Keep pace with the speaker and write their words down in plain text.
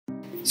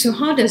So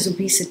how does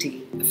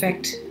obesity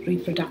affect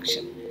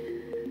reproduction?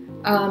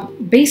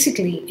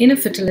 Basically, in a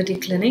fertility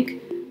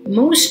clinic,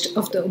 most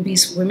of the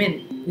obese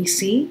women we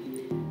see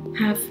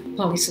have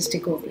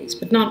polycystic ovaries,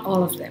 but not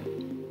all of them.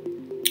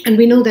 And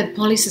we know that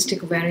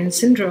polycystic ovarian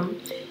syndrome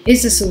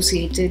is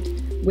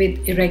associated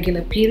with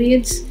irregular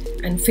periods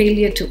and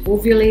failure to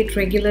ovulate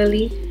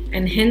regularly,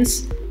 and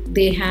hence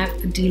they have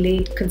a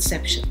delayed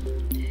conception.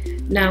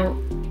 Now,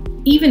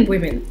 even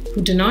women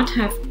who do not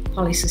have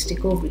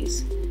polycystic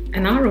ovaries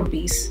and are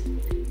obese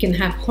can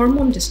have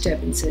hormone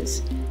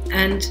disturbances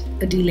and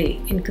a delay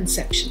in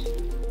conception.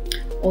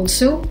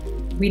 Also,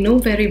 we know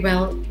very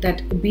well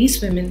that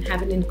obese women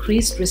have an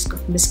increased risk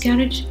of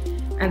miscarriage,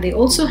 and they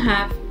also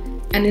have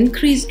an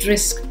increased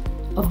risk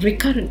of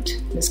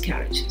recurrent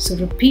miscarriage, so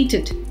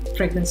repeated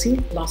pregnancy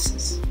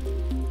losses.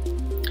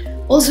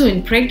 Also,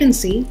 in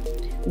pregnancy,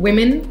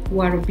 women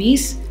who are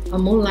obese are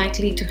more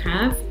likely to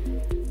have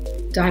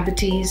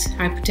diabetes,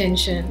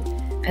 hypertension,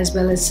 as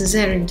well as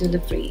cesarean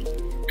delivery,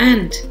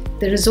 and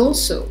there is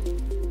also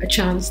a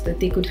chance that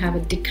they could have a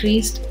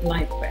decreased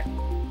live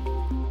well.